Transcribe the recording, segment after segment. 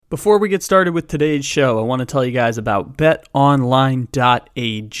Before we get started with today's show, I want to tell you guys about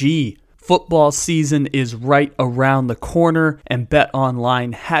betonline.ag. Football season is right around the corner, and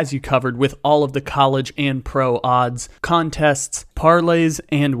BetOnline has you covered with all of the college and pro odds, contests, parlays,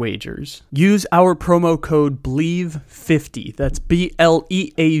 and wagers. Use our promo code BLEAV50, that's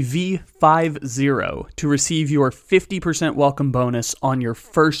BLEAV50, to receive your 50% welcome bonus on your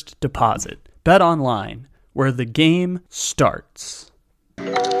first deposit. BetOnline, where the game starts.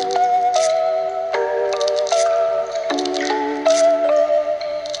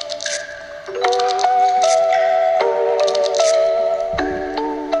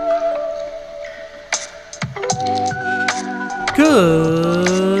 Good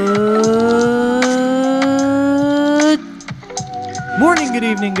morning, good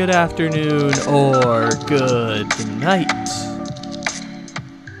evening, good afternoon, or good night.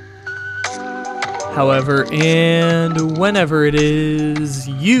 However and whenever it is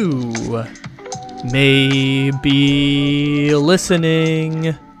you may be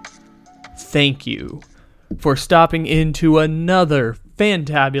listening, thank you for stopping into another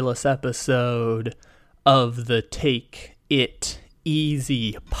fantabulous episode of the Take It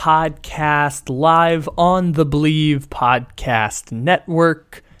Easy podcast, live on the Believe Podcast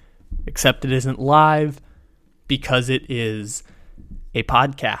Network, except it isn't live because it is a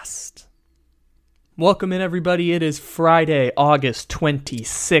podcast. Welcome in, everybody. It is Friday, August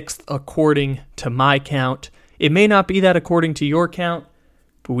 26th, according to my count. It may not be that according to your count,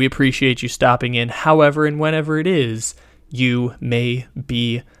 but we appreciate you stopping in, however and whenever it is you may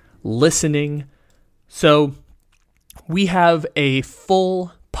be listening. So, we have a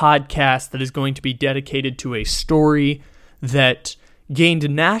full podcast that is going to be dedicated to a story that gained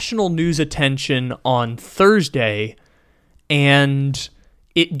national news attention on Thursday, and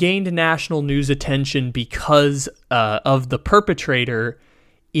it gained national news attention because of the perpetrator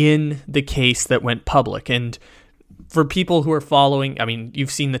in the case that went public. And for people who are following, I mean,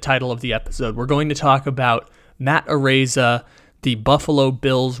 you've seen the title of the episode. We're going to talk about Matt Araiza, the Buffalo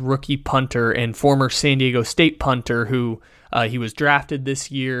Bills rookie punter and former San Diego State punter who he was drafted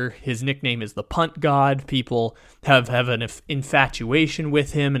this year. His nickname is the Punt God. People have an infatuation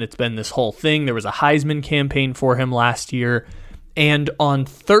with him, and it's been this whole thing. There was a Heisman campaign for him last year. And on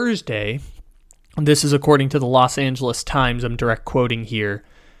Thursday, this is according to the Los Angeles Times, I'm direct quoting here,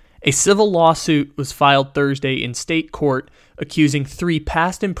 a civil lawsuit was filed Thursday in state court accusing 3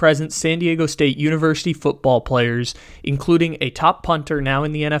 past and present San Diego State University football players, including a top punter now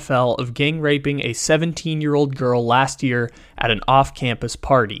in the NFL, of gang raping a 17-year-old girl last year at an off-campus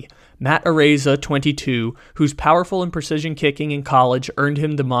party. Matt Araiza, 22, whose powerful and precision kicking in college earned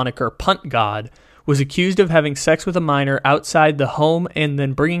him the moniker Punt God, was accused of having sex with a minor outside the home and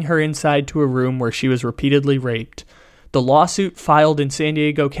then bringing her inside to a room where she was repeatedly raped. The lawsuit filed in San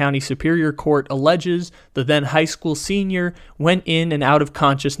Diego County Superior Court alleges the then high school senior went in and out of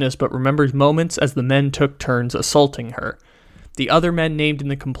consciousness but remembers moments as the men took turns assaulting her. The other men named in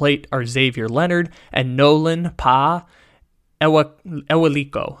the complaint are Xavier Leonard and Nolan Pa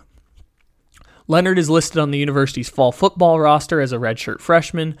Ewaliko. Leonard is listed on the university's fall football roster as a redshirt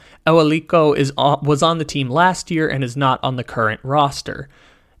freshman. Ewaliko was on the team last year and is not on the current roster.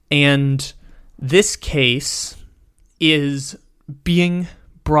 And this case is being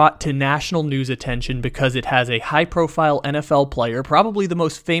brought to national news attention because it has a high-profile NFL player, probably the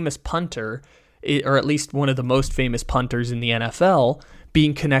most famous punter, or at least one of the most famous punters in the NFL,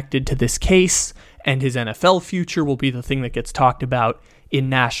 being connected to this case, and his NFL future will be the thing that gets talked about in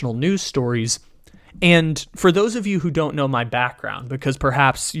national news stories. And for those of you who don't know my background, because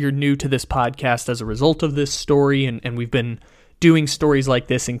perhaps you're new to this podcast as a result of this story, and we've been doing stories like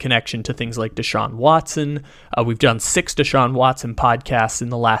this in connection to things like Deshaun Watson. We've done 6 Deshaun Watson podcasts in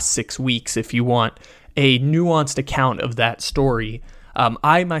the last 6 weeks. If you want a nuanced account of that story,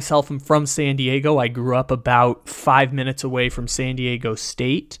 I myself am from San Diego. I grew up about 5 minutes away from San Diego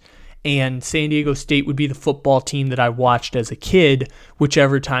State, and San Diego State would be the football team that I watched as a kid,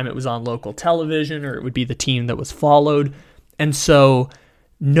 whichever time it was on local television, or it would be the team that was followed. And so,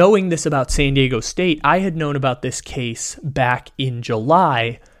 knowing this about San Diego State, I had known about this case back in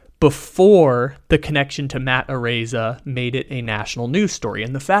July before the connection to Matt Araiza made it a national news story.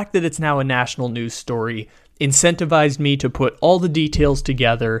 And the fact that it's now a national news story incentivized me to put all the details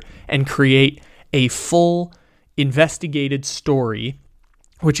together and create a full investigated story,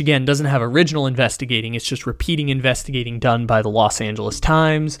 which again doesn't have original investigating, it's just repeating investigating done by the Los Angeles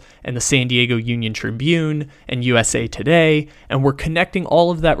Times and the San Diego Union Tribune and USA Today, and we're connecting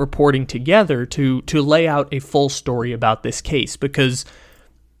all of that reporting together to lay out a full story about this case, because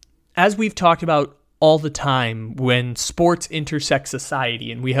as we've talked about all the time when sports intersect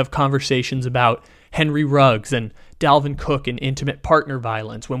society and we have conversations about Henry Ruggs and Dalvin Cook and intimate partner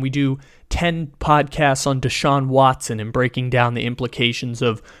violence, when we do 10 podcasts on Deshaun Watson and breaking down the implications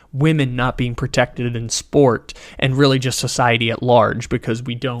of women not being protected in sport and really just society at large because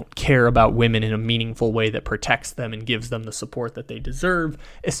we don't care about women in a meaningful way that protects them and gives them the support that they deserve,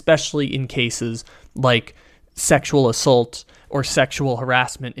 especially in cases like sexual assault or sexual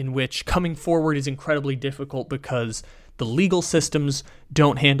harassment, in which coming forward is incredibly difficult because the legal systems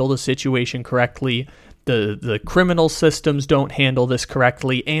don't handle the situation correctly, the criminal systems don't handle this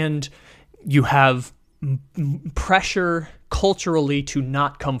correctly, and you have pressure culturally to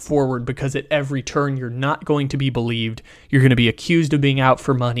not come forward because at every turn you're not going to be believed, you're going to be accused of being out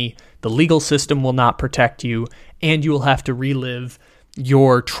for money, the legal system will not protect you, and you will have to relive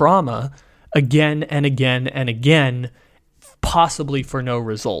your trauma again and again and again, possibly for no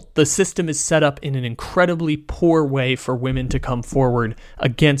result. The system is set up in an incredibly poor way for women to come forward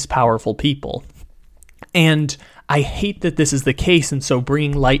against powerful people. And I hate that this is the case, and so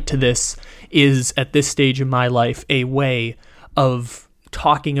bringing light to this is, at this stage in my life, a way of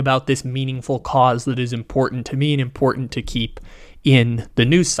talking about this meaningful cause that is important to me and important to keep in the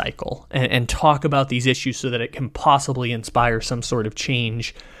news cycle, and talk about these issues so that it can possibly inspire some sort of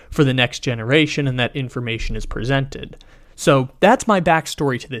change for the next generation and that information is presented. So that's my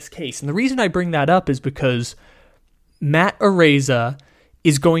backstory to this case. And the reason I bring that up is because Matt Araiza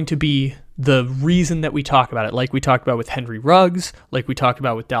is going to be the reason that we talk about it, like we talked about with Henry Ruggs, like we talked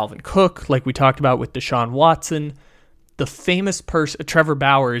about with Dalvin Cook, like we talked about with Deshaun Watson. The famous person, Trevor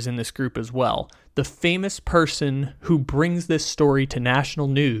Bauer is in this group as well. The famous person who brings this story to national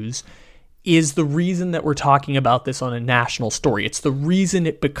news is the reason that we're talking about this on a national story. It's the reason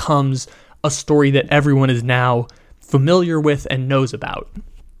it becomes a story that everyone is now familiar with and knows about,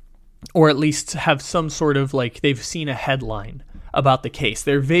 or at least have some sort of, like, they've seen a headline about the case.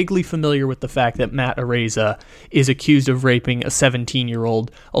 They're vaguely familiar with the fact that Matt Araiza is accused of raping a 17-year-old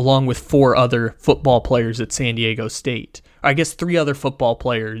along with 4 other football players at San Diego State. I guess 3 other football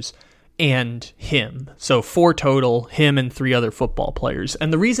players and him. So 4 total, him and 3 other football players.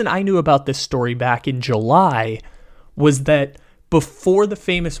 And the reason I knew about this story back in July was that before the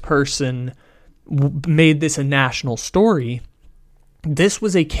famous person made this a national story, this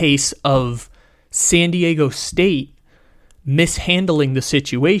was a case of San Diego State mishandling the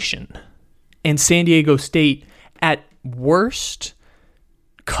situation, and San Diego State at worst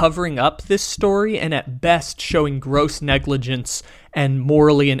covering up this story and at best showing gross negligence and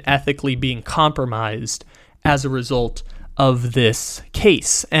morally and ethically being compromised as a result of this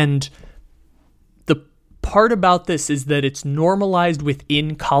case. And the part about this is that it's normalized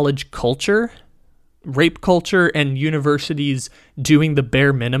within college culture, rape culture, and universities doing the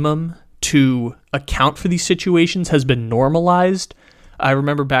bare minimum to account for these situations has been normalized. I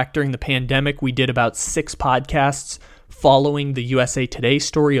remember back during the pandemic, we did about 6 podcasts following the USA Today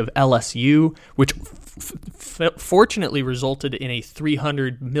story of LSU, which fortunately resulted in a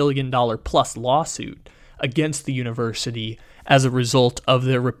 $300 million plus lawsuit against the university as a result of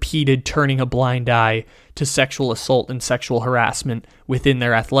their repeated turning a blind eye to sexual assault and sexual harassment within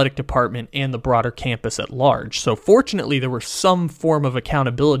their athletic department and the broader campus at large. So fortunately, there was some form of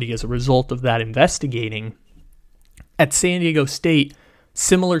accountability as a result of that investigating. At San Diego State,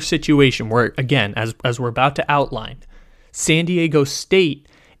 similar situation where, again, as we're about to outline, San Diego State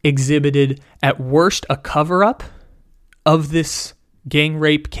exhibited at worst a cover-up of this gang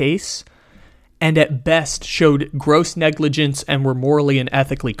rape case, and at best showed gross negligence and were morally and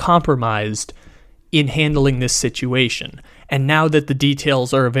ethically compromised in handling this situation. And now that the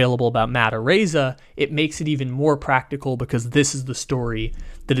details are available about Matt Araiza, it makes it even more practical because this is the story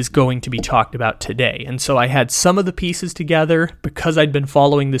that is going to be talked about today. And so I had some of the pieces together because I'd been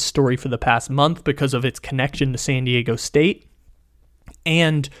following this story for the past month because of its connection to San Diego State.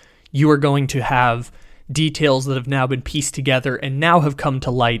 And you are going to have details that have now been pieced together and now have come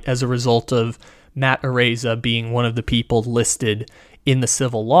to light as a result of Matt Araiza being one of the people listed in the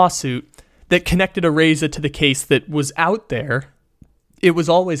civil lawsuit that connected Araiza to the case that was out there. It was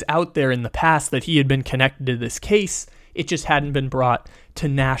always out there in the past that he had been connected to this case. It just hadn't been brought to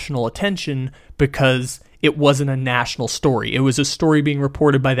national attention because it wasn't a national story. It was a story being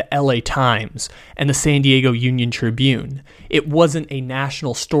reported by the LA Times and the San Diego Union Tribune. It wasn't a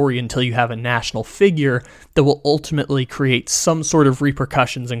national story until you have a national figure that will ultimately create some sort of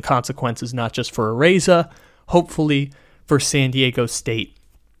repercussions and consequences, not just for Araiza, hopefully for San Diego State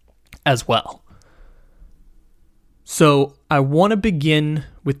as well. So I want to begin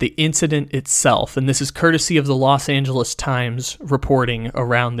with the incident itself, and this is courtesy of the Los Angeles Times reporting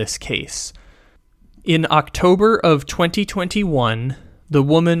around this case. In October of 2021, the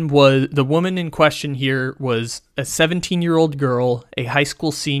woman in question here was a 17-year-old girl, a high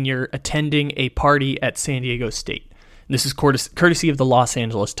school senior, attending a party at San Diego State. This is courtesy of the Los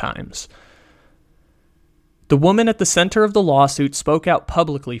Angeles Times. The woman at the center of the lawsuit spoke out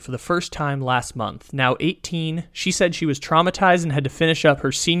publicly for the first time last month. Now 18, she said she was traumatized and had to finish up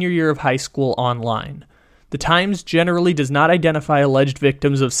her senior year of high school online. The Times generally does not identify alleged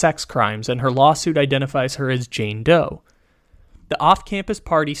victims of sex crimes, and her lawsuit identifies her as Jane Doe. The off-campus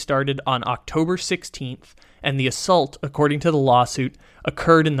party started on October 16th, and the assault, according to the lawsuit,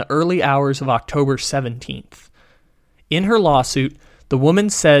 occurred in the early hours of October 17th. In her lawsuit, the woman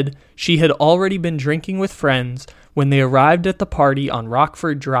said she had already been drinking with friends when they arrived at the party on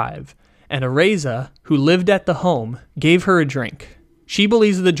Rockford Drive, and Areza, who lived at the home, gave her a drink. She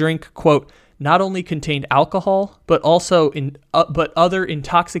believes the drink, quote, not only contained alcohol, but also other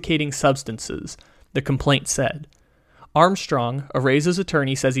intoxicating substances, the complaint said. Armstrong, Areza's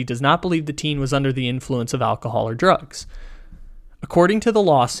attorney, says he does not believe the teen was under the influence of alcohol or drugs. According to the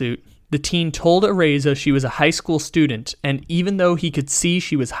lawsuit, the teen told Areza she was a high school student, and even though he could see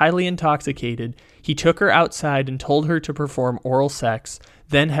she was highly intoxicated, he took her outside and told her to perform oral sex,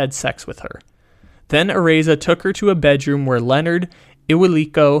 then had sex with her. Then Areza took her to a bedroom where Leonard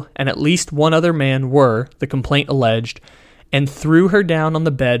Iwuliko and at least one other man were, the complaint alleged, and threw her down on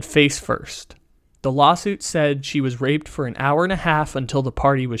the bed face first. The lawsuit said she was raped for an hour and a half until the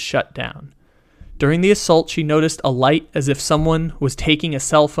party was shut down. During the assault, she noticed a light as if someone was taking a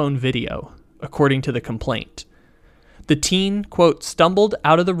cell phone video, according to the complaint. The teen, quote, stumbled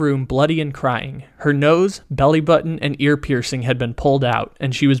out of the room bloody and crying. Her nose, belly button, and ear piercing had been pulled out,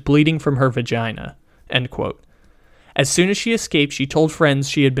 and she was bleeding from her vagina, end quote. As soon as she escaped, she told friends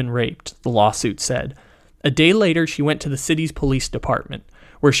she had been raped, the lawsuit said. A day later, she went to the city's police department,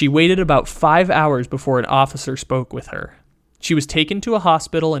 where she waited about 5 hours before an officer spoke with her. She was taken to a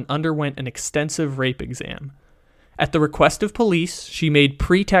hospital and underwent an extensive rape exam. At the request of police, she made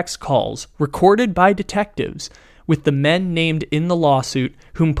pretext calls, recorded by detectives, with the men named in the lawsuit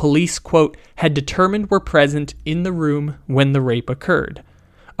whom police, quote, had determined were present in the room when the rape occurred.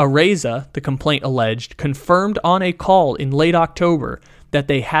 Areza, the complaint alleged, confirmed on a call in late October that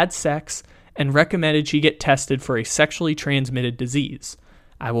they had sex and recommended she get tested for a sexually transmitted disease.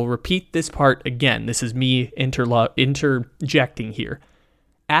 I will repeat this part again. This is me interjecting here.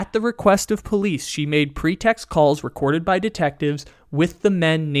 At the request of police, she made pretext calls recorded by detectives with the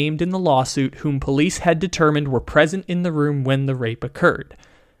men named in the lawsuit whom police had determined were present in the room when the rape occurred.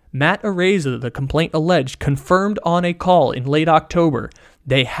 Matt Areza, the complaint alleged, confirmed on a call in late October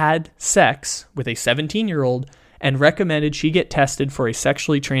they had sex with a 17-year-old and recommended she get tested for a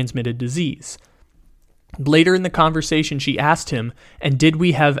sexually transmitted disease. Later in the conversation, she asked him, and did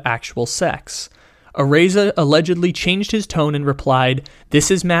we have actual sex? Areza allegedly changed his tone and replied,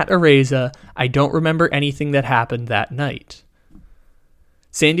 "This is Matt Areza. I don't remember anything that happened that night."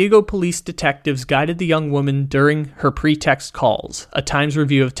 San Diego police detectives guided the young woman during her pretext calls, a Times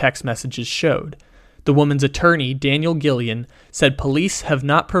review of text messages showed. The woman's attorney, Daniel Gillian, said police have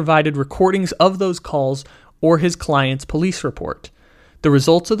not provided recordings of those calls or his client's police report. The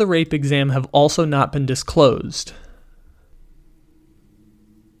results of the rape exam have also not been disclosed.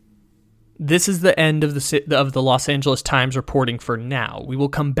 This is the end of the Los Angeles Times reporting for now. We will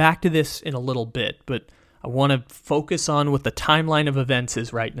come back to this in a little bit, but I want to focus on what the timeline of events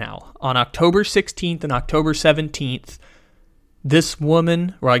is right now. On October 16th and October 17th, this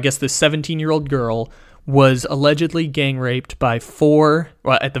woman, or I guess this 17-year-old girl, was allegedly gang raped by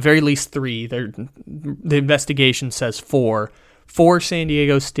at the very least three. The investigation says four San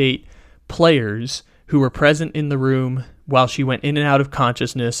Diego State players who were present in the room while she went in and out of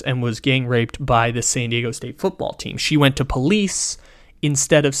consciousness and was gang raped by the San Diego State football team. She went to police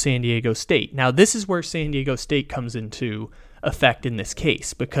instead of San Diego State. Now, this is where San Diego State comes into effect in this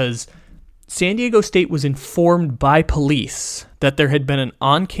case, because San Diego State was informed by police that there had been an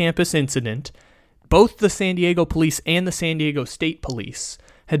on-campus incident. Both the San Diego police and the San Diego State police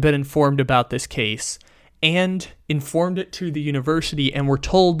had been informed about this case and informed it to the university, and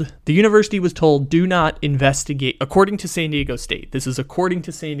the university was told, do not investigate, according to San Diego State. This is according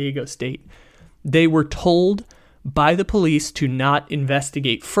to San Diego State. They were told by the police to not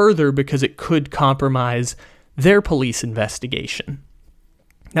investigate further because it could compromise their police investigation.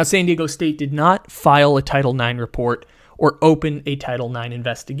 Now, San Diego State did not file a Title IX report or open a Title IX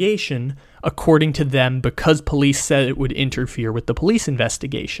investigation, according to them, because police said it would interfere with the police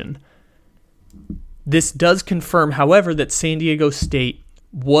investigation. This does confirm, however, that San Diego State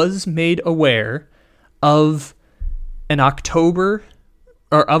was made aware of an October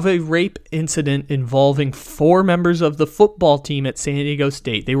of a rape incident involving 4 members of the football team at San Diego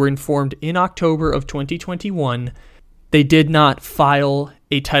State. They were informed in October of 2021. They did not file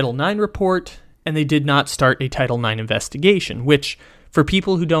a Title IX report, and they did not start a Title IX investigation, which, for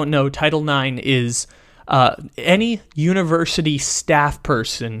people who don't know, Title IX is any university staff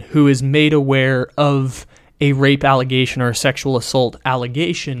person who is made aware of a rape allegation or a sexual assault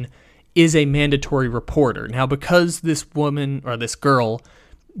allegation is a mandatory reporter. Now, because this woman or this girl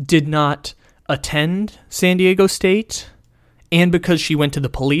did not attend San Diego State, and because she went to the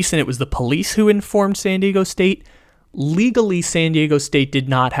police and it was the police who informed San Diego State, legally San Diego State did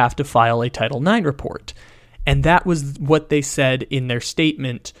not have to file a Title IX report. And that was what they said in their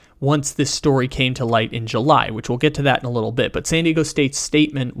statement once this story came to light in July, which we'll get to that in a little bit. But San Diego State's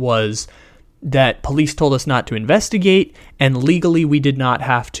statement was that police told us not to investigate, and legally we did not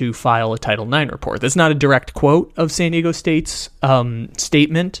have to file a Title IX report. That's not a direct quote of San Diego State's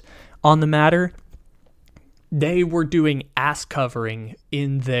statement on the matter. They were doing ass covering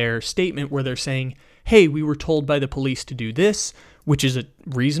in their statement where they're saying, hey, we were told by the police to do this, which is a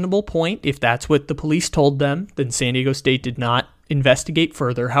reasonable point. If that's what the police told them, then San Diego State did not investigate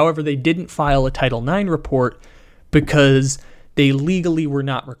further. However, they didn't file a Title IX report because they legally were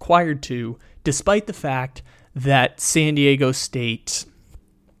not required to, despite the fact that San Diego State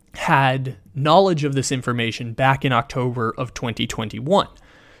had knowledge of this information back in October of 2021.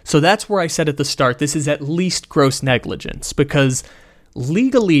 So that's where I said at the start, this is at least gross negligence, because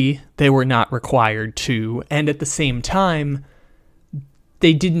legally they were not required to, and at the same time,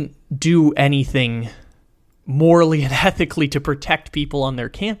 they didn't do anything morally and ethically to protect people on their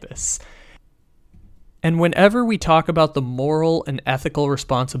campus. And whenever we talk about the moral and ethical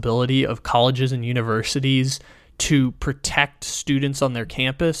responsibility of colleges and universities to protect students on their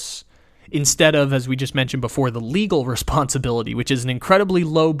campus, instead of, as we just mentioned before, the legal responsibility, which is an incredibly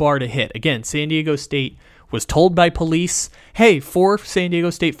low bar to hit. Again, San Diego State was told by police, hey, 4 San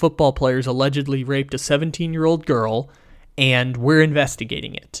Diego State football players allegedly raped a 17-year-old girl, and we're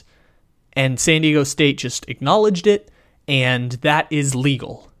investigating it. And San Diego State just acknowledged it, and that is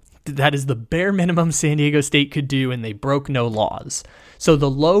legal. That is the bare minimum San Diego State could do, and they broke no laws. So the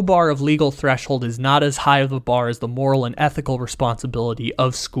low bar of legal threshold is not as high of a bar as the moral and ethical responsibility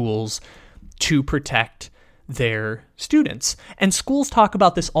of schools to protect their students. And schools talk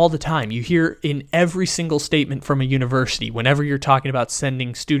about this all the time. You hear in every single statement from a university, whenever you're talking about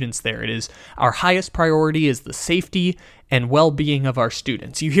sending students there, it is our highest priority is the safety and well-being of our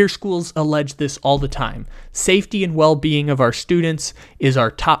students. You hear schools allege this all the time. Safety and well-being of our students is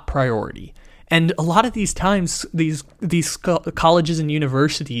our top priority. And a lot of these times, these colleges and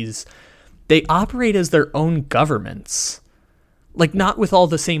universities, they operate as their own governments. Like, not with all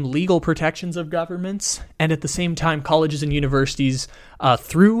the same legal protections of governments, and at the same time, colleges and universities,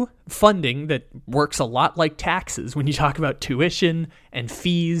 through funding that works a lot like taxes, when you talk about tuition and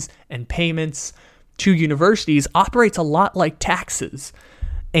fees and payments to universities, operates a lot like taxes.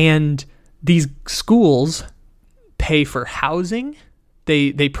 And these schools pay for housing,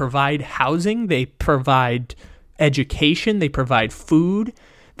 they provide housing, they provide education, they provide food,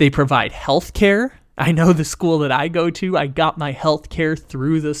 they provide health care. I know the school that I go to, I got my health care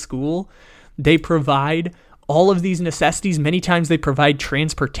through the school. They provide all of these necessities. Many times they provide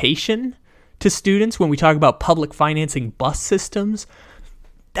transportation to students. When we talk about public financing bus systems,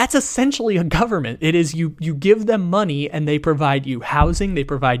 that's essentially a government. It is you give them money and they provide you housing, they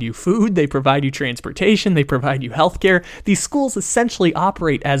provide you food, they provide you transportation, they provide you healthcare. These schools essentially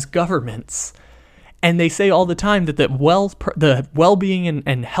operate as governments. And they say all the time that the well-being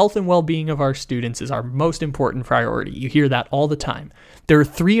and health and well-being of our students is our most important priority. You hear that all the time. There are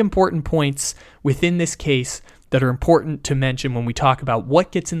 3 important points within this case that are important to mention when we talk about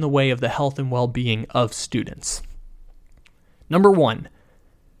what gets in the way of the health and well-being of students. Number 1,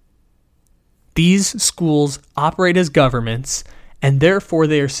 these schools operate as governments, and therefore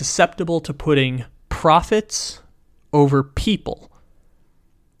they are susceptible to putting profits over people.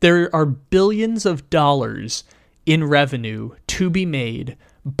 There are billions of dollars in revenue to be made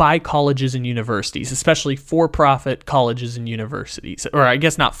by colleges and universities, especially for-profit colleges and universities. Or I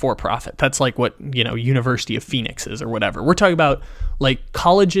guess not for-profit. That's like what, University of Phoenix is or whatever. We're talking about like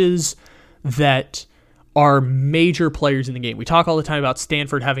colleges that are major players in the game. We talk all the time about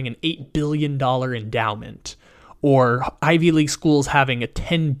Stanford having an $8 billion endowment, or Ivy League schools having a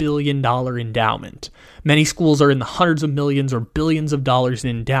 $10 billion endowment. Many schools are in the hundreds of millions or billions of dollars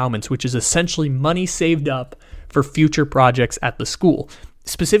in endowments, which is essentially money saved up for future projects at the school.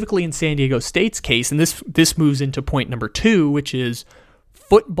 Specifically in San Diego State's case, and this moves into point number 2, which is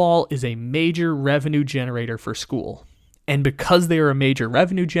football is a major revenue generator for school. And because they are a major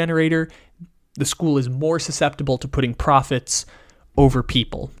revenue generator, the school is more susceptible to putting profits over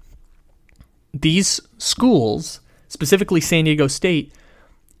people. These schools, specifically San Diego State,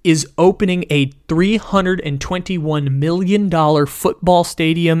 is opening a $321 million football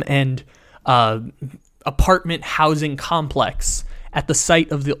stadium and apartment housing complex at the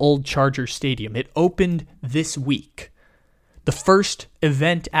site of the old Charger Stadium. It opened this week. The first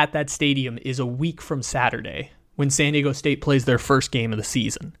event at that stadium is a week from Saturday, when San Diego State plays their first game of the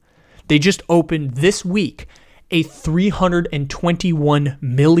season. They just opened this week a $321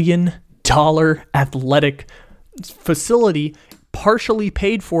 million athletic facility partially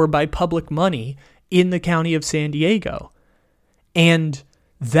paid for by public money in the county of San Diego. And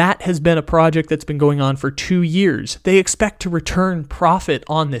that has been a project that's been going on for 2 years. They expect to return profit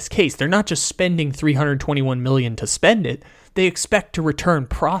on this case. They're not just spending $321 million to spend it. They expect to return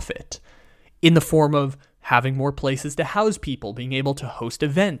profit in the form of having more places to house people, being able to host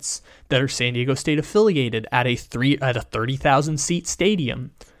events that are San Diego State affiliated at a 30,000 seat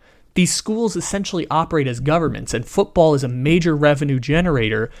stadium. These schools essentially operate as governments, and football is a major revenue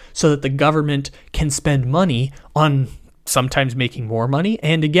generator so that the government can spend money on sometimes making more money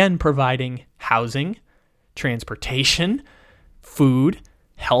and, again, providing housing, transportation, food,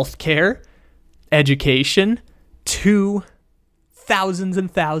 healthcare, education to thousands and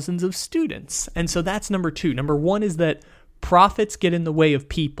thousands of students. And so that's number two. Number one is that profits get in the way of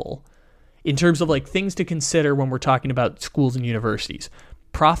people in terms of like things to consider when we're talking about schools and universities.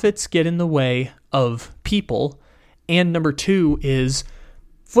 Profits get in the way of people. And number two is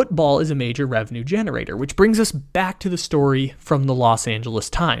football is a major revenue generator, which brings us back to the story from the Los Angeles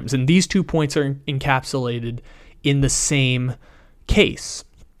Times. And these 2 points are encapsulated in the same case.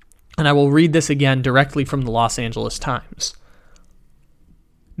 And I will read this again directly from the Los Angeles Times.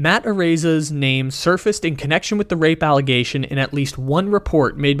 Matt Areza's name surfaced in connection with the rape allegation in at least one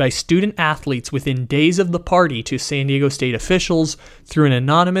report made by student athletes within days of the party to San Diego State officials through an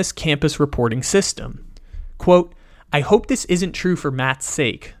anonymous campus reporting system. Quote, "I hope this isn't true for Matt's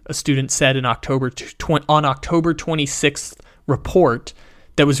sake," a student said on October 26th report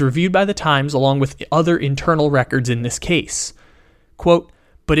that was reviewed by the Times along with other internal records in this case. Quote,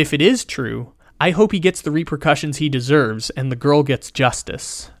 "But if it is true, I hope he gets the repercussions he deserves and the girl gets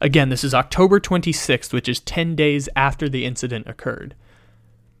justice." Again, this is October 26th, which is 10 days after the incident occurred.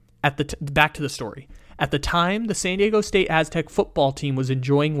 Back to the story. At the time, the San Diego State Aztec football team was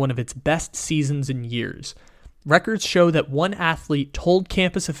enjoying one of its best seasons in years. Records show that one athlete told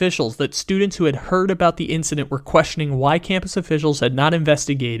campus officials that students who had heard about the incident were questioning why campus officials had not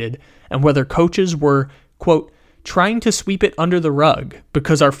investigated and whether coaches were, quote, "trying to sweep it under the rug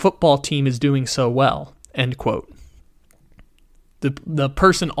because our football team is doing so well," end quote. The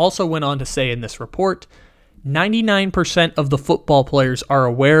person also went on to say in this report, 99% of the football players are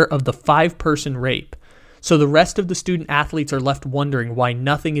aware of the 5-person rape, so the rest of the student athletes are left wondering why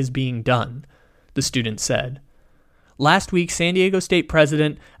nothing is being done, the student said. Last week, San Diego State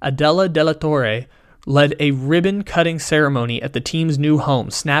President Adela de la Torre led a ribbon-cutting ceremony at the team's new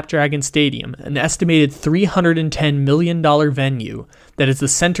home, Snapdragon Stadium, an estimated $310 million venue that is the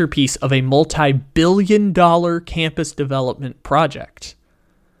centerpiece of a multi-billion-dollar campus development project.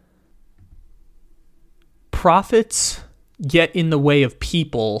 Profits get in the way of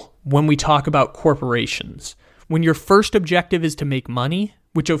people when we talk about corporations. When your first objective is to make money,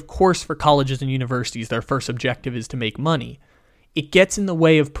 which of course for colleges and universities, their first objective is to make money, it gets in the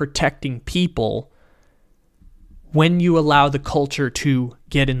way of protecting people when you allow the culture to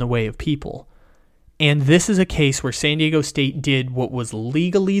get in the way of people. And this is a case where San Diego State did what was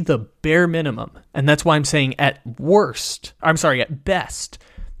legally the bare minimum. And that's why I'm saying at best,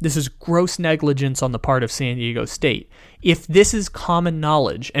 this is gross negligence on the part of San Diego State. If this is common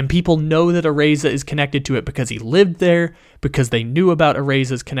knowledge and people know that Areza is connected to it because he lived there, because they knew about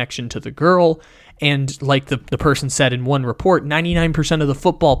Areza's connection to the girl, and like the person said in one report, 99% of the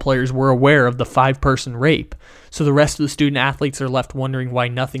football players were aware of the 5-person rape. So the rest of the student athletes are left wondering why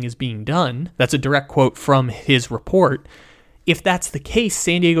nothing is being done. That's a direct quote from his report. If that's the case,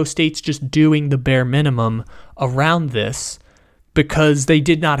 San Diego State's just doing the bare minimum around this because they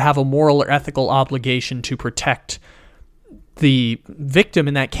did not have a moral or ethical obligation to protect the victim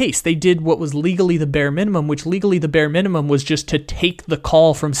in that case. They did what was legally the bare minimum, which legally the bare minimum was just to take the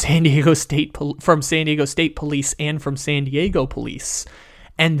call from San Diego State Police and from San Diego Police.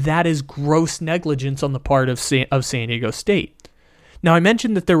 And that is gross negligence on the part of San Diego State. Now, I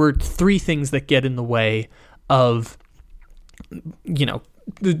mentioned that there were 3 things that get in the way of,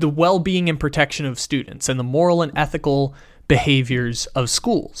 the well-being and protection of students and the moral and ethical behaviors of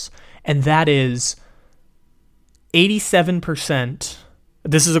schools. And that is 87%,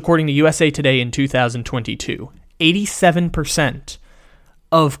 this is according to USA Today in 2022, 87%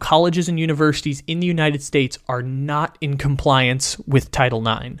 of colleges and universities in the United States are not in compliance with Title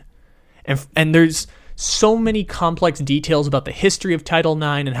IX. And there's so many complex details about the history of Title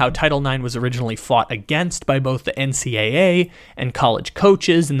IX and how Title IX was originally fought against by both the NCAA and college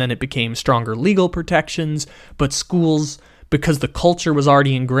coaches, and then it became stronger legal protections. But schools, because the culture was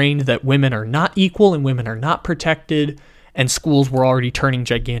already ingrained that women are not equal and women are not protected, and schools were already turning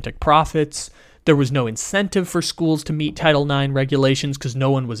gigantic profits, there was no incentive for schools to meet Title IX regulations because no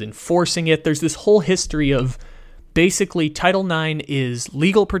one was enforcing it. There's this whole history of basically, Title IX is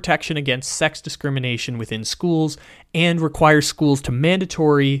legal protection against sex discrimination within schools and requires schools to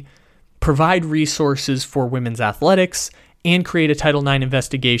mandatory provide resources for women's athletics and create a Title IX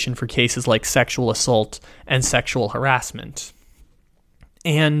investigation for cases like sexual assault and sexual harassment.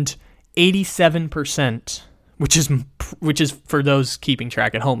 And 87%, which is for those keeping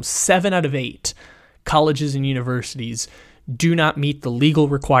track at home, 7 out of 8 colleges and universities do not meet the legal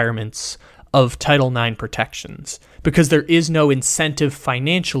requirements of Title IX protections because there is no incentive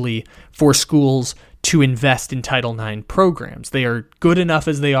financially for schools to invest in Title IX programs. They are good enough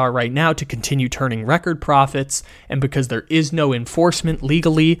as they are right now to continue turning record profits, and because there is no enforcement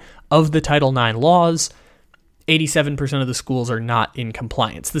legally of the Title IX laws, 87% of the schools are not in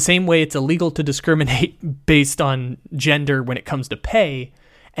compliance. The same way it's illegal to discriminate based on gender when it comes to pay,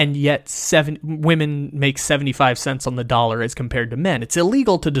 and yet women make 75 cents on the dollar as compared to men. It's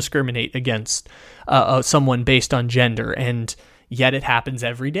illegal to discriminate against someone based on gender, and yet it happens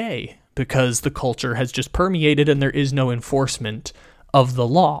every day because the culture has just permeated and there is no enforcement of the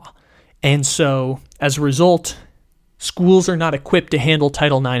law. And so, as a result, schools are not equipped to handle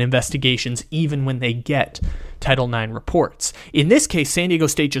Title IX investigations even when they get Title IX reports. In this case, San Diego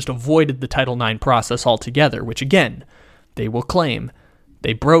State just avoided the Title IX process altogether, which again, they will claim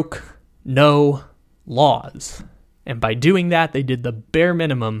they broke no laws. And by doing that, they did the bare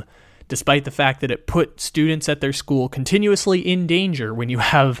minimum, despite the fact that it put students at their school continuously in danger when you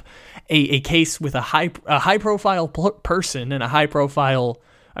have a case with a high-profile person and a high-profile,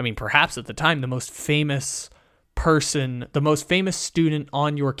 I mean, perhaps at the time, the most famous person, the most famous student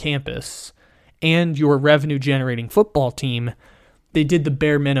on your campus and your revenue-generating football team. They did the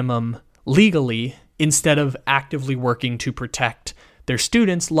bare minimum legally instead of actively working to protect their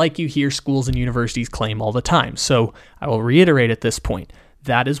students like you hear schools and universities claim all the time. So I will reiterate at this point,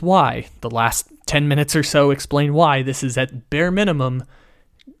 that is why the last 10 minutes or so explain why this is at bare minimum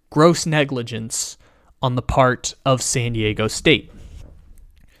gross negligence on the part of San Diego State.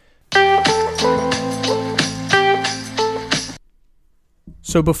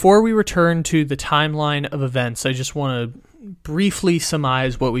 So before we return to the timeline of events, I just want to briefly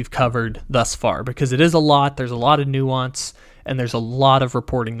surmise what we've covered thus far, because it is a lot, there's a lot of nuance, and there's a lot of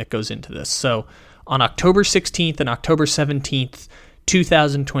reporting that goes into this. So on October 16th and October 17th,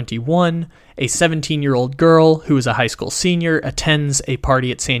 2021, a 17-year-old girl who is a high school senior attends a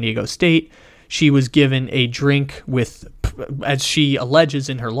party at San Diego State. She was given a drink with, as she alleges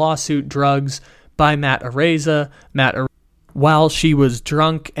in her lawsuit, drugs by Matt Araiza. While she was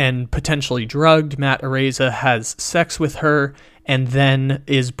drunk and potentially drugged, Matt Araiza has sex with her and then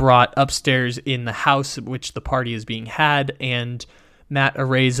is brought upstairs in the house at which the party is being had, and Matt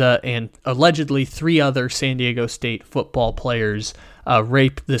Araiza and allegedly 3 other San Diego State football players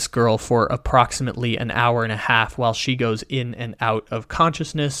rape this girl for approximately an hour and a half while she goes in and out of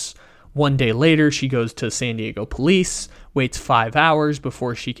consciousness. One day later, she goes to San Diego police, waits 5 hours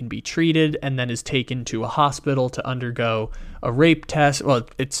before she can be treated, and then is taken to a hospital to undergo a rape test. Well,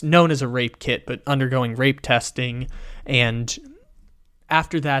 it's known as a rape kit, but undergoing rape testing. And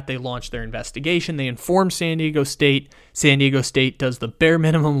after that, they launch their investigation. They inform San Diego State. San Diego State does the bare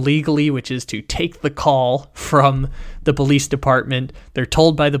minimum legally, which is to take the call from the police department. They're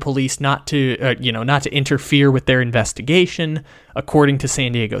told by the police not to interfere with their investigation, according to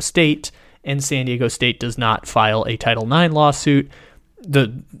San Diego State. And San Diego State does not file a Title IX lawsuit.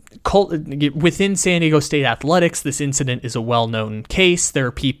 Within San Diego State athletics, this incident is a well-known case. There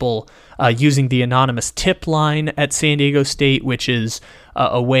are people using the anonymous tip line at San Diego State, which is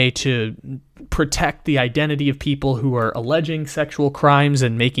a way to protect the identity of people who are alleging sexual crimes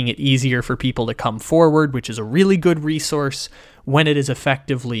and making it easier for people to come forward, which is a really good resource when it is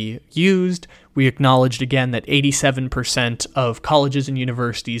effectively used. We acknowledged again that 87% of colleges and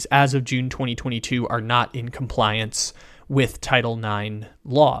universities as of June 2022 are not in compliance with Title IX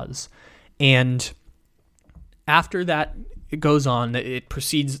laws. And after that, it goes on, the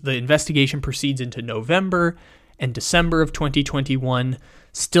investigation proceeds into November and December of 2021.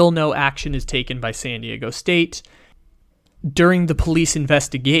 Still no action is taken by San Diego State. During the police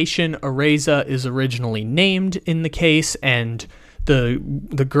investigation, Areza is originally named in the case, and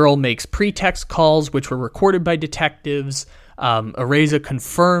the girl makes pretext calls, which were recorded by detectives. Areza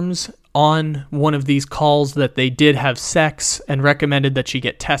confirms on one of these calls that they did have sex and recommended that she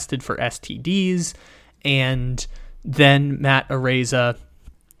get tested for STDs. And then Matt Areza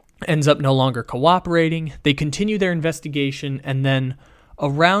ends up no longer cooperating. They continue their investigation, and then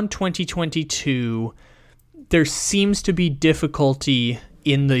around 2022, there seems to be difficulty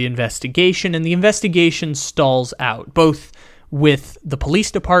in the investigation, and the investigation stalls out, both with the police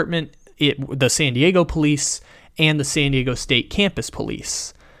department, the San Diego police, and the San Diego State Campus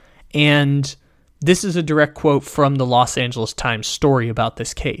Police. And this is a direct quote from the Los Angeles Times story about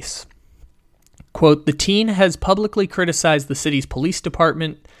this case. Quote, "The teen has publicly criticized the city's police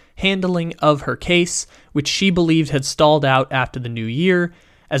department handling of her case, which she believed had stalled out after the new year,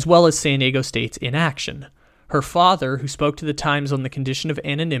 as well as San Diego State's inaction. Her father, who spoke to the Times on the condition of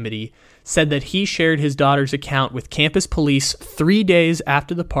anonymity, said that he shared his daughter's account with campus police 3 days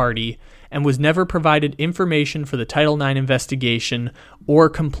after the party and was never provided information for the Title IX investigation or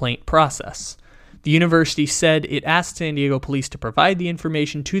complaint process. The university said it asked San Diego police to provide the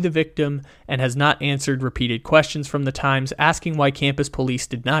information to the victim and has not answered repeated questions from the Times asking why campus police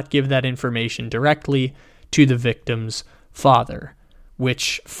did not give that information directly to the victim's father,"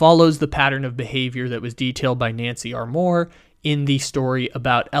 which follows the pattern of behavior that was detailed by Nancy R. Moore in the story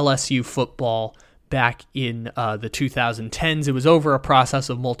about LSU football back in the 2010s. It was over a process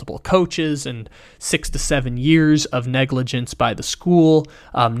of multiple coaches and 6 to 7 years of negligence by the school,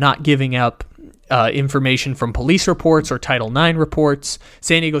 not giving up information from police reports or Title IX reports.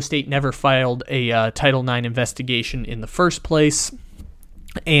 San Diego State never filed a Title IX investigation in the first place.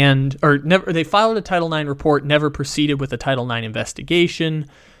 They filed a Title IX report, never proceeded with a Title IX investigation.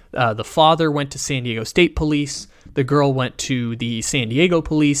 The father went to San Diego State Police. The girl went to the San Diego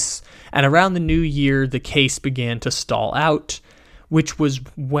Police. And around the new year, the case began to stall out, which was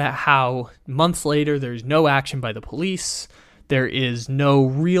how months later, there's no action by the police. There is no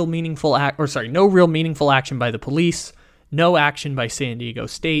real meaningful action by the police, no action by San Diego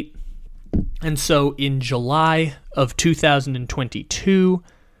State. And so in July of 2022,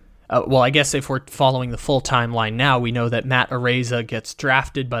 I guess if we're following the full timeline now, we know that Matt Areza gets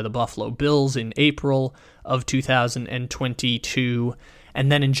drafted by the Buffalo Bills in April of 2022. And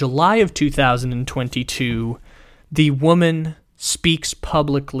then in July of 2022, the woman speaks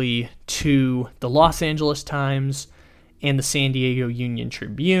publicly to the Los Angeles Times and the San Diego Union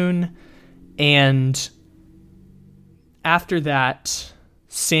Tribune. And after that,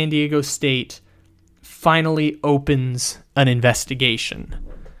 San Diego State finally opens an investigation.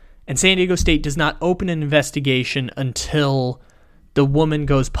 And San Diego State does not open an investigation until the woman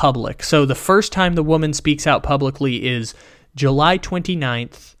goes public. So the first time the woman speaks out publicly is July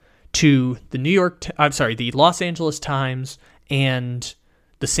 29th to the Los Angeles Times and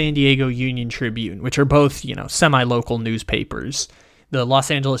the San Diego Union Tribune, which are both, semi-local newspapers. The Los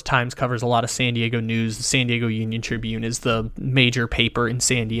Angeles Times covers a lot of San Diego news. The San Diego Union Tribune is the major paper in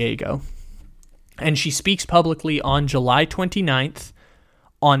San Diego. And she speaks publicly on July 29th.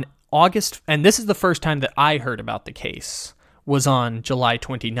 On August, and this is the first time that I heard about the case, was on July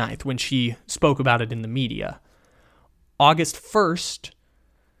 29th when she spoke about it in the media. August 1st,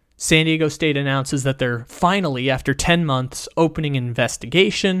 San Diego State announces that they're finally, after 10 months, opening an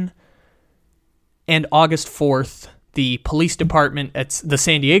investigation. And August 4th, the police department, the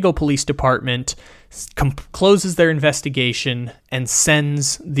San Diego Police Department, closes their investigation and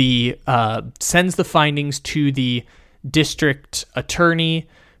sends the findings to the district attorney,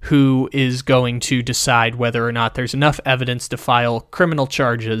 who is going to decide whether or not there's enough evidence to file criminal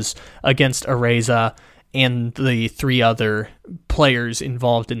charges against Areza and the 3 other players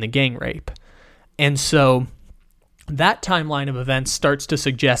involved in the gang rape. And so that timeline of events starts to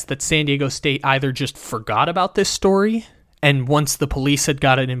suggest that San Diego State either just forgot about this story, and once the police had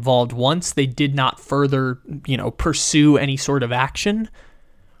gotten involved once, they did not further, pursue any sort of action.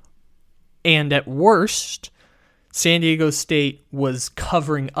 And at worst, San Diego State was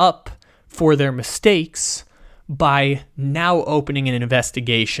covering up for their mistakes by now opening an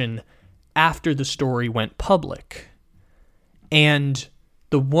investigation after the story went public. And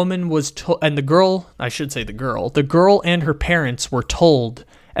the woman was and the girl and her parents were told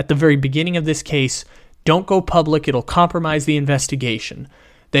at the very beginning of this case, don't go public, it'll compromise the investigation.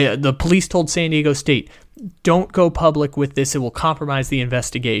 The police told San Diego State, don't go public with this, it will compromise the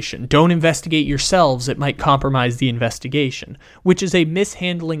investigation. Don't investigate yourselves, it might compromise the investigation, which is a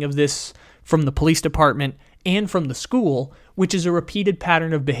mishandling of this from the police department and from the school, which is a repeated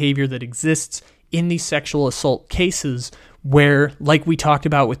pattern of behavior that exists in these sexual assault cases where, like we talked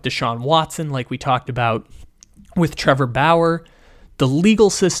about with Deshaun Watson, like we talked about with Trevor Bauer, the legal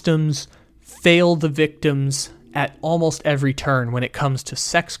systems fail the victims at almost every turn when it comes to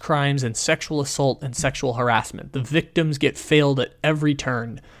sex crimes and sexual assault and sexual harassment. The victims get failed at every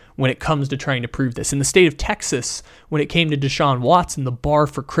turn when it comes to trying to prove this. In the state of Texas, when it came to Deshaun Watson, the bar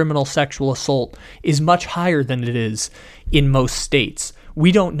for criminal sexual assault is much higher than it is in most states.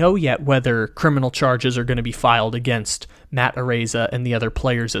 We don't know yet whether criminal charges are going to be filed against Matt Araiza and the other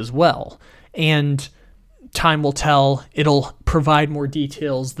players as well. And time will tell. It'll provide more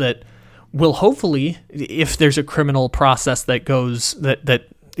details that will hopefully, if there's a criminal process that goes,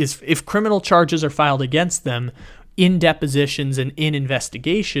 if criminal charges are filed against them in depositions and in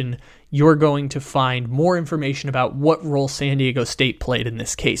investigation, you're going to find more information about what role San Diego State played in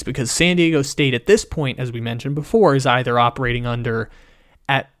this case. Because San Diego State at this point, as we mentioned before, is either operating under,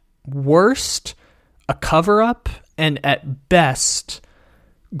 at worst, a cover-up, and at best,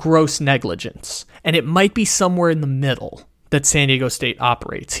 gross negligence. And it might be somewhere in the middle that San Diego State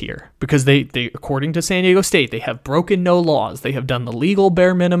operates here, because they according to San Diego State, they have broken no laws. They have done the legal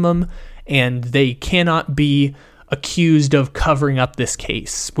bare minimum, and they cannot be accused of covering up this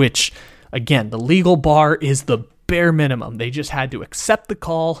case, which, again, the legal bar is the bare minimum. They just had to accept the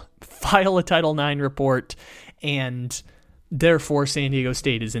call, file a Title IX report, and therefore San Diego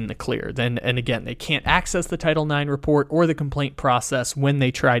State is in the clear. And again, they can't access the Title IX report or the complaint process when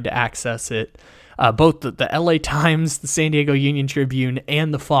they tried to access it. Both the LA Times, the San Diego Union Tribune,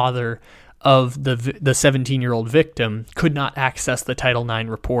 and the father of the 17-year-old victim could not access the Title IX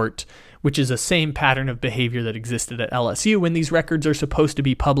report, which is the same pattern of behavior that existed at LSU when these records are supposed to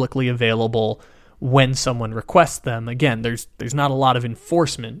be publicly available when someone requests them. Again, there's not a lot of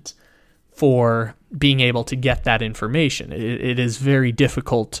enforcement for being able to get that information. It is very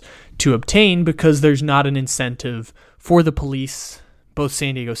difficult to obtain because there's not an incentive for the police, both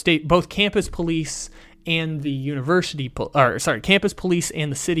San Diego State, both campus police and the campus police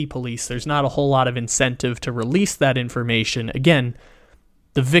and the city police. There's not a whole lot of incentive to release that information. Again,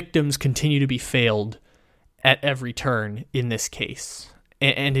 the victims continue to be failed at every turn in this case,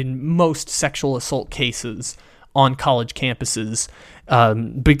 and in most sexual assault cases on college campuses,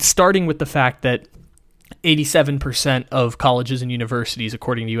 but starting with the fact that 87% of colleges and universities,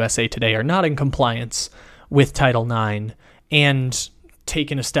 according to USA Today, are not in compliance with Title IX, and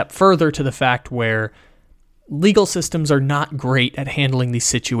taken a step further to the fact where legal systems are not great at handling these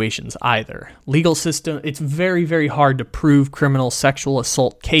situations either. It's very, very hard to prove criminal sexual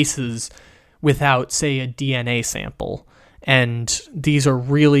assault cases without, say, a DNA sample. And these are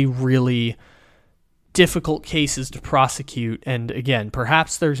really, really difficult cases to prosecute. And again,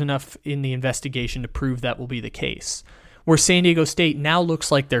 perhaps there's enough in the investigation to prove that will be the case. Where San Diego State now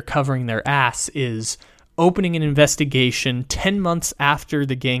looks like they're covering their ass is opening an investigation 10 months after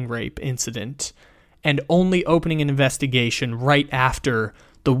the gang rape incident, and only opening an investigation right after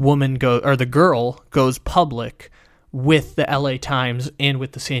the girl goes public with the LA Times and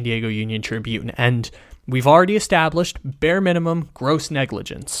with the San Diego Union Tribune. And we've already established bare minimum gross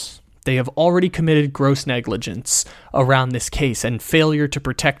negligence. They have already committed gross negligence around this case and failure to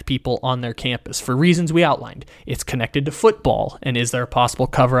protect people on their campus for reasons we outlined. It's connected to football, and is there a possible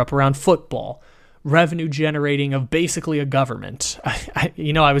cover-up around football? Revenue generating of basically a government.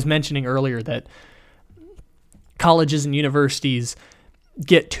 I was mentioning earlier that colleges and universities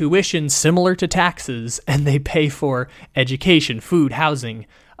get tuition similar to taxes, and they pay for education, food, housing,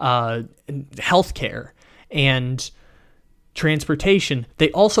 healthcare, and transportation.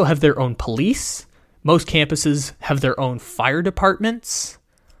 They also have their own police. Most campuses have their own fire departments.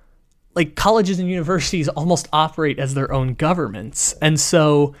 Like, colleges and universities almost operate as their own governments. And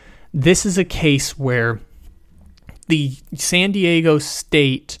so this is a case where the San Diego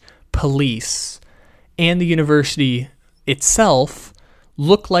State Police and the university itself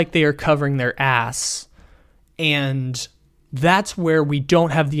look like they are covering their ass, and that's where we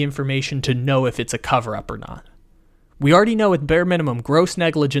don't have the information to know if it's a cover-up or not. We already know at bare minimum gross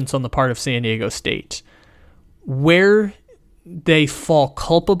negligence on the part of San Diego State. Where they fall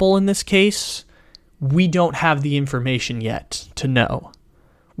culpable in this case, we don't have the information yet to know.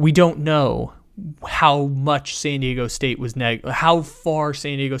 We don't know how much San Diego State was how far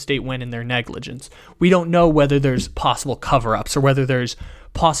San Diego State went in their negligence. We don't know whether there's possible cover-ups or whether there's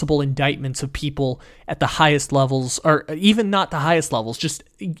possible indictments of people at the highest levels, or even not the highest levels, just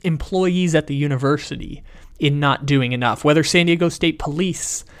employees at the university in not doing enough. Whether San Diego State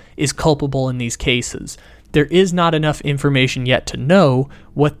Police is culpable in these cases. There is not enough information yet to know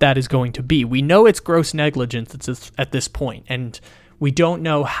what that is going to be. We know it's gross negligence at this point, and We don't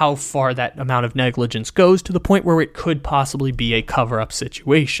know how far that amount of negligence goes to the point where it could possibly be a cover-up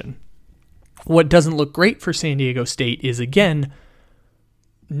situation. What doesn't look great for San Diego State is, again,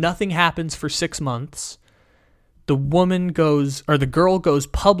 nothing happens for 6 months. The girl goes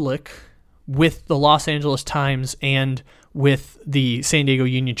public with the Los Angeles Times and with the San Diego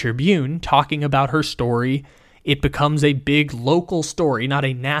Union-Tribune talking about her story. It becomes a big local story, not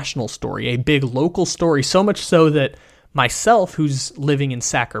a national story, a big local story, so much so that myself, who's living in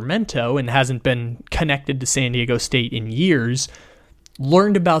Sacramento and hasn't been connected to San Diego State in years,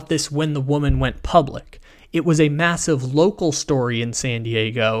 learned about this when the woman went public. It was a massive local story in San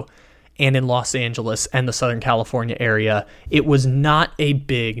Diego and in Los Angeles and the Southern California area. It was not a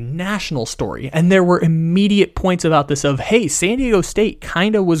big national story. And there were immediate points about this of, hey, San Diego State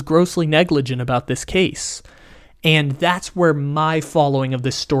kind of was grossly negligent about this case. And that's where my following of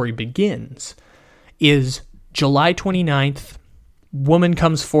this story begins, is July 29th, woman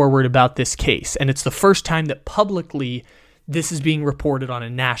comes forward about this case. And it's the first time that publicly this is being reported on a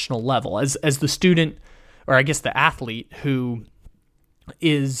national level. As the student, or I guess the athlete, who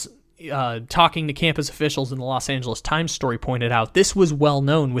is talking to campus officials in the Los Angeles Times story pointed out, this was well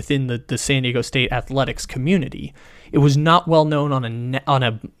known within the San Diego State athletics community. It was not well known on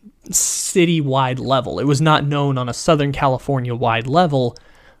a city-wide level. It was not known on a Southern California-wide level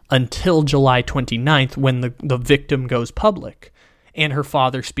until July 29th, when the victim goes public and her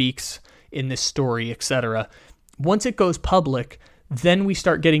father speaks in this story, etc. Once it goes public, then we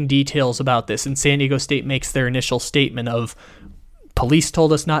start getting details about this, and San Diego State makes their initial statement of, police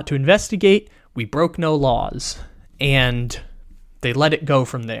told us not to investigate, we broke no laws, and they let it go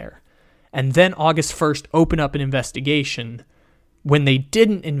from there. And then August 1st, open up an investigation. When they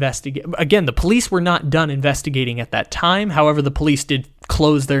didn't investigate, again, the police were not done investigating at that time. However, the police did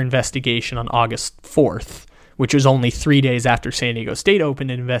close their investigation on August 4th, which was only 3 days after San Diego State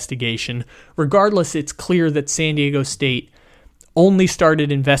opened an investigation. Regardless, it's clear that San Diego State only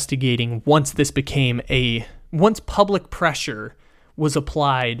started investigating once public pressure was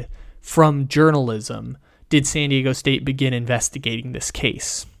applied from journalism, did San Diego State begin investigating this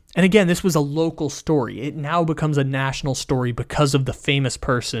case. And again, this was a local story. It now becomes a national story because of the famous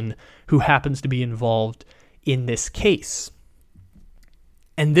person who happens to be involved in this case.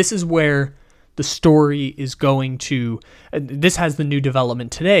 And this is where the story is going to... This has the new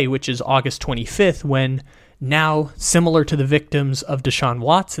development today, which is August 25th, when now, similar to the victims of Deshaun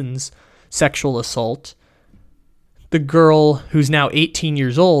Watson's sexual assault, the girl, who's now 18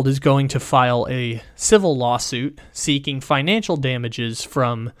 years old, is going to file a civil lawsuit seeking financial damages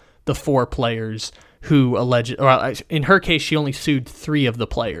from the 4 players who in her case, she only sued 3 of the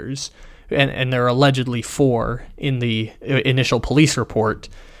players, and there are allegedly 4 in the initial police report.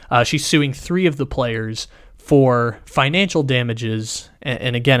 She's suing 3 of the players for financial damages.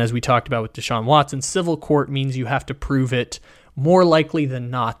 And again, as we talked about with Deshaun Watson, civil court means you have to prove it more likely than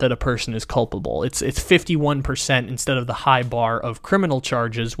not that a person is culpable. It's 51% instead of the high bar of criminal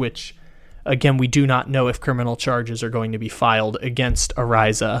charges, which, again, we do not know if criminal charges are going to be filed against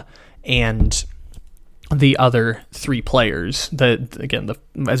Ariza and the other 3 players.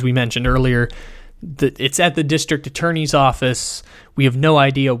 As we mentioned earlier, it's at the district attorney's office. We have no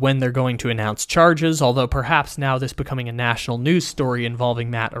idea when they're going to announce charges, although perhaps now this becoming a national news story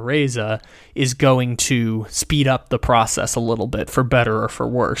involving Matt Ariza is going to speed up the process a little bit, for better or for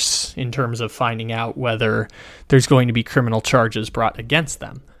worse, in terms of finding out whether there's going to be criminal charges brought against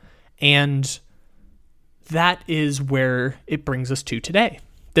them. And that is where it brings us to today.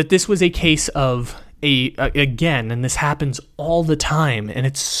 That this was a case of again, and this happens all the time, and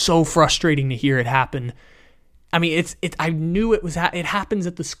it's so frustrating to hear it happen. I mean, I knew it happens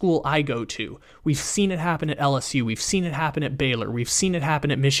at the school I go to. We've seen it happen at LSU. We've seen it happen at Baylor. We've seen it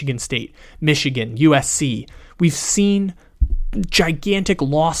happen at Michigan State, Michigan, USC. We've seen gigantic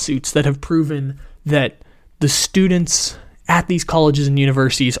lawsuits that have proven that the students at these colleges and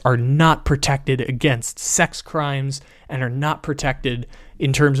universities are not protected against sex crimes and are not protected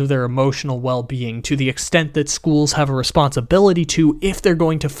in terms of their emotional well-being to the extent that schools have a responsibility to if they're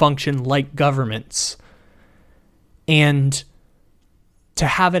going to function like governments. And to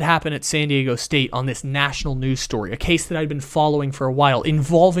have it happen at San Diego State on this national news story, a case that I'd been following for a while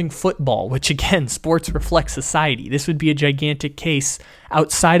involving football, which again, sports reflect society. This would be a gigantic case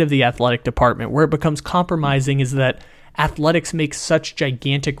outside of the athletic department. Where it becomes compromising is that athletics makes such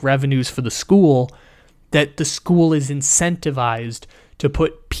gigantic revenues for the school that the school is incentivized to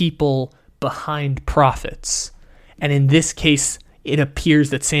put people behind profits. And in this case, it appears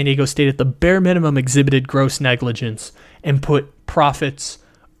that San Diego State at the bare minimum exhibited gross negligence and put profits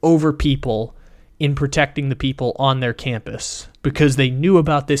over people in protecting the people on their campus because they knew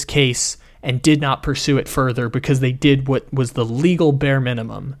about this case and did not pursue it further because they did what was the legal bare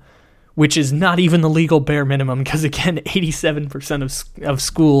minimum, which is not even the legal bare minimum because, again, 87% of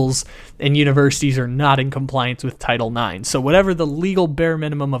schools and universities are not in compliance with Title IX. So whatever the legal bare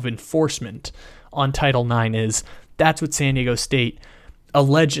minimum of enforcement on Title IX is, that's what San Diego State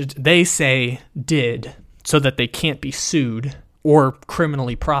they say did so that they can't be sued or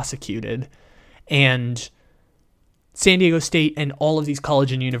criminally prosecuted. And San Diego State and all of these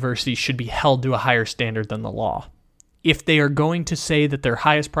colleges and universities should be held to a higher standard than the law. If they are going to say that their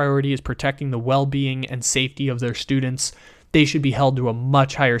highest priority is protecting the well-being and safety of their students, they should be held to a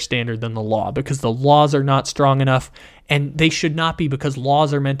much higher standard than the law because the laws are not strong enough, and they should not be because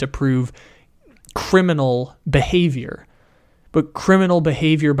laws are meant to prove criminal behavior. But criminal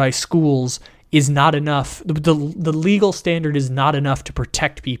behavior by schools is not enough. The legal standard is not enough to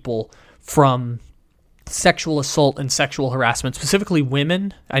protect people from sexual assault and sexual harassment, specifically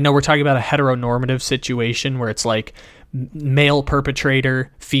women. I know we're talking about a heteronormative situation where it's like male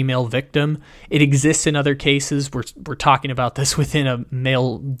perpetrator, female victim. It exists in other cases. We're talking about this within a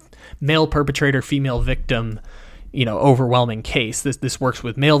male perpetrator, female victim, overwhelming case. This works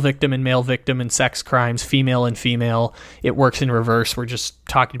with male victim in sex crimes, female and female. It works in reverse. We're just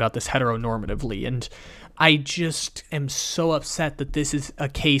talking about this heteronormatively. And I just am so upset that this is a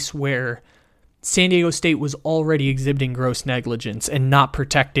case where San Diego State was already exhibiting gross negligence and not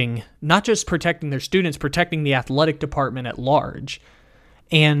just protecting their students, protecting the athletic department at large.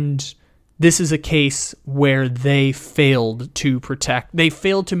 And this is a case where they failed to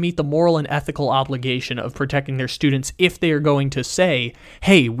meet the moral and ethical obligation of protecting their students if they are going to say,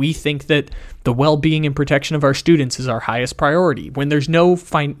 hey, we think that the well-being and protection of our students is our highest priority, when there's no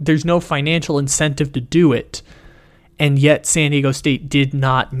financial incentive to do it. And yet San Diego State did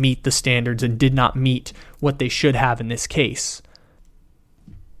not meet the standards and did not meet what they should have in this case.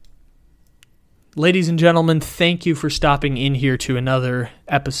 Ladies and gentlemen, thank you for stopping in here to another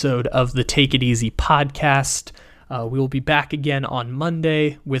episode of the Take It Easy podcast. We will be back again on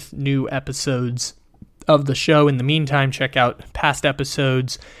Monday with new episodes of the show. In the meantime, check out past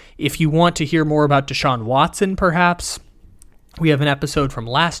episodes. If you want to hear more about Deshaun Watson, perhaps, we have an episode from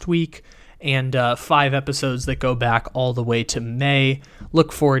last week and 5 episodes that go back all the way to May.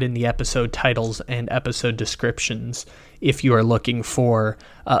 Look for it in the episode titles and episode descriptions if you are looking for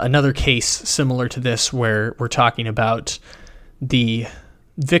another case similar to this where we're talking about the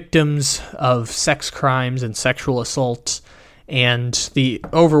victims of sex crimes and sexual assault and the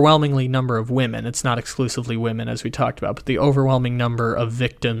overwhelmingly number of women. It's not exclusively women, as we talked about, but the overwhelming number of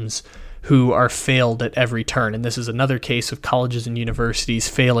victims who are failed at every turn. And this is another case of colleges and universities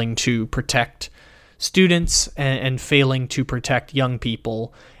failing to protect students and failing to protect young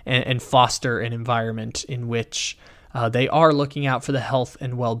people and foster an environment in which they are looking out for the health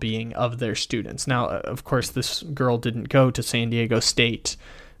and well-being of their students. Now, of course, this girl didn't go to San Diego State,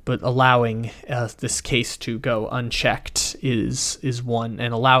 but allowing this case to go unchecked is one,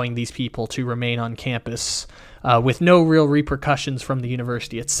 and allowing these people to remain on campus with no real repercussions from the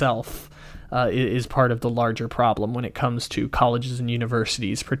university itself is part of the larger problem when it comes to colleges and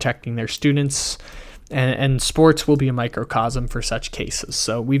universities protecting their students, and sports will be a microcosm for such cases.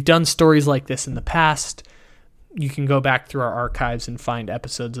 So we've done stories like this in the past. You can go back through our archives and find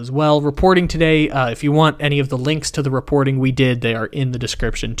episodes as well. Reporting today, if you want any of the links to the reporting we did, they are in the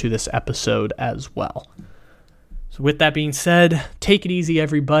description to this episode as well. So with that being said, take it easy,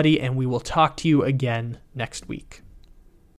 everybody, and we will talk to you again next week.